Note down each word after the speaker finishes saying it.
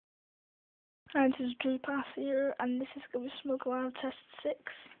And this is Drew Pass here, and this is going to be Smoke Alarm Test 6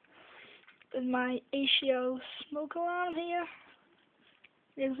 with my ASIO Smoke Alarm here.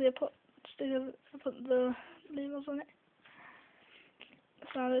 Usually I put the labels on it.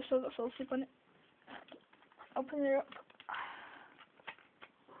 So this still got Soul Sleep on it. Open it up.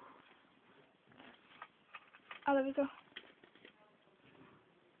 Oh, there we go.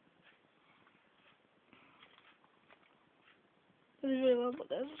 This is really low, but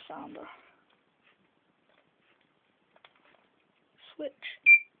there's a sounder. Switch.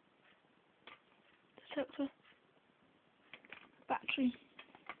 Detector. Battery.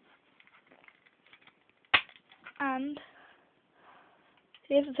 And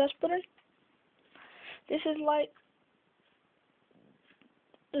here's the test button. This is like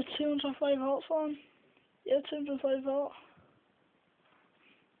the 205 volts one. Yeah, 205 volt.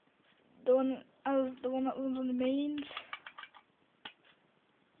 The one that runs on the mains.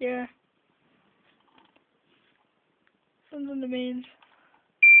 Yeah. Runs on the mains.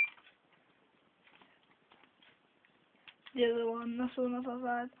 The other one, that's the one that's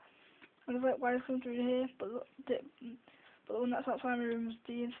outside. And there's like wires coming through here, but the one that's outside my room is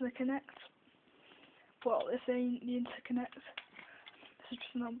the interconnect. But this ain't the interconnect. This is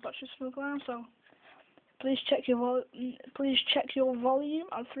just another battery smoke alarm. So please check your volume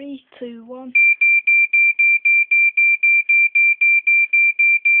on 3, 2, 1.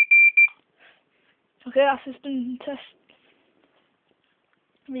 Okay, our system test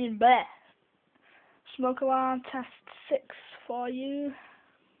being bare. Smoke alarm test 6 for you.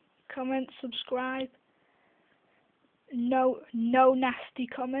 Comment, subscribe. No nasty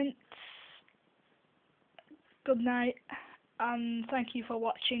comments. Good night, and thank you for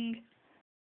watching.